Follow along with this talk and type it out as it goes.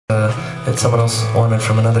that someone else wanted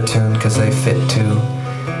from another tune because they fit too.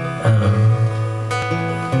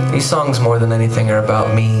 These songs more than anything are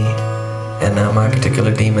about me and my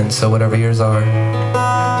particular demons, so whatever yours are,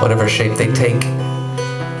 whatever shape they take,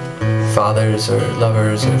 fathers or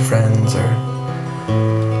lovers or friends, or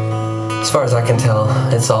as far as I can tell,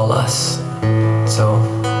 it's all us. So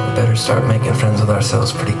we better start making friends with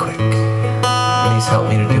ourselves pretty quick. And he's helped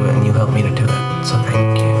me to do it, and you helped me to do it, so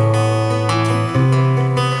thank you.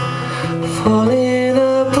 Falling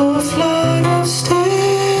up a flight of stairs,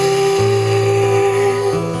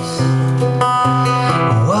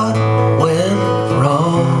 what went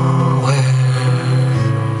wrong where?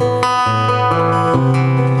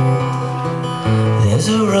 There's a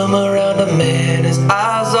room around a man, his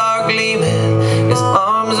eyes are gleaming, his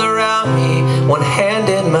arms around me, one hand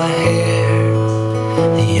in my hair,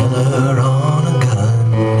 the other on a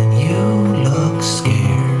gun, and you look scared.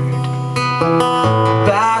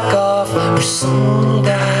 Back off, or someone will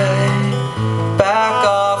die. Back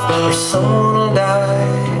off, or someone will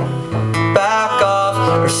die. Back off,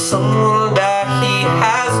 or someone will die. He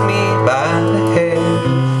has me by the hair.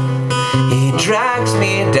 He drags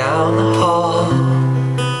me down the hall.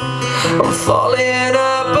 I'm falling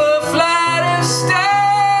up a flight of stairs.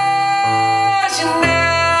 You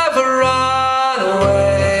never run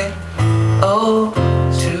away. Oh,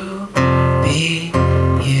 to be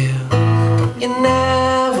you. You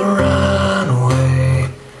never run away.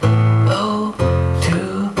 Oh, to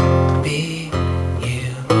be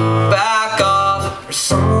you. Back off, or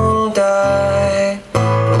someone will die.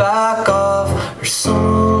 Back off, or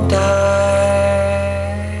someone will die.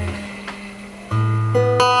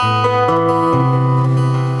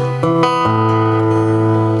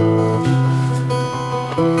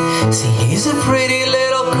 See, he's a pretty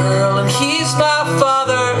little girl, and he's my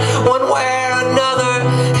father. One way or another,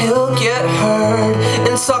 he'll get hurt,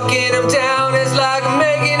 and sucking him down is like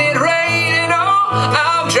making it rain. And oh,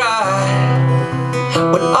 I'm dry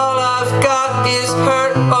when all I've got is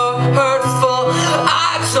hurt or hurtful.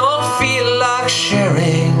 I don't feel like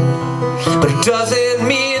sharing, but it doesn't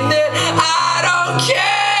mean that I don't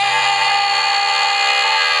care.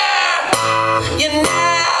 You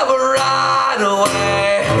never run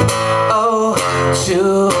away. Oh, to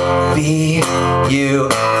be you.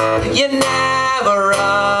 You never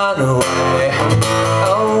run away.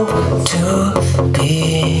 Oh, to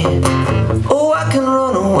be. Oh, I can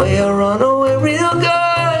run away real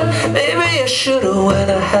good. Maybe I should've when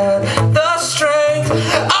I had the strength.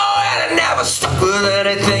 Oh, and I never stuck with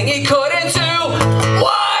anything he couldn't do.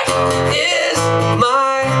 What is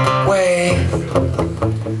my way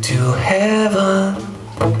to heaven?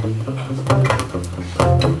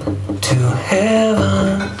 To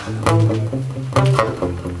heaven.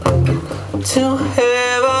 To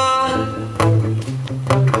heaven.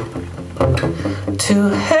 To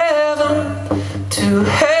heaven. To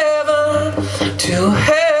heaven. To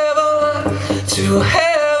heaven. To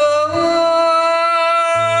heaven.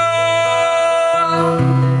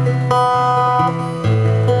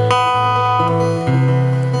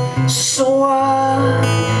 So what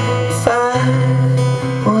if I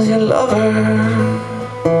was your lover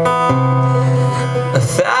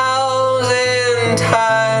 1,000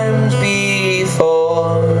 times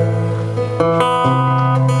before?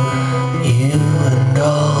 You and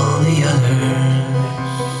all the others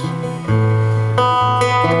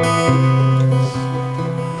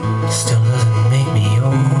still doesn't make me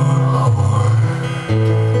your whore.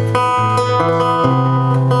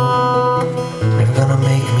 Never gonna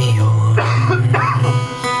make me yours.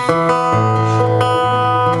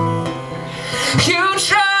 You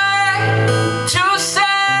try to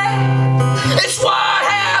say it's what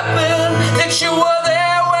happened, that you were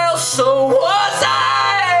there, well, so was I.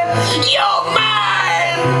 You're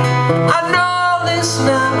mine. I know this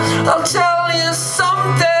now. I'll tell you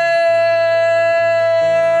something.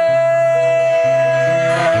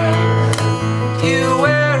 You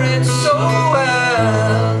wear it so well.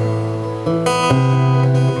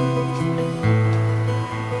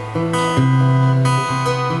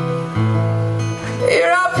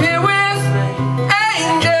 You're up here with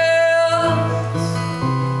angels,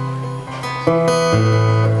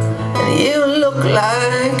 and you look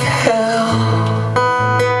like hell.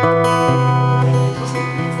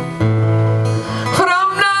 But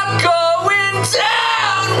I'm not going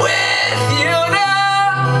down with you now.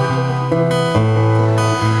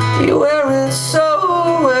 You wear it so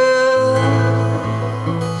well,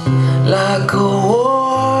 like a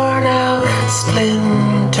worn out,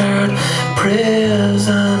 splintered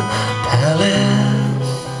prison palace.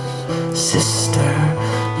 Sister,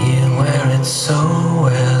 you wear it so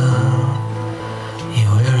well. You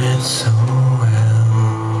wear it so well.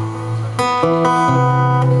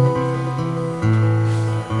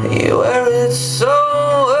 You wear it so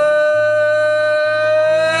well.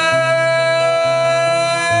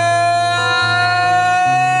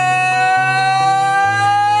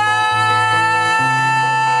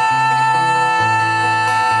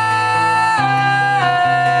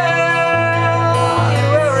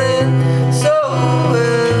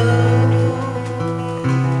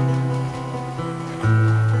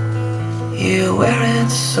 You wear it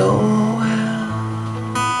so well.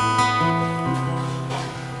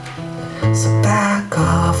 So back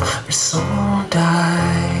off, you're so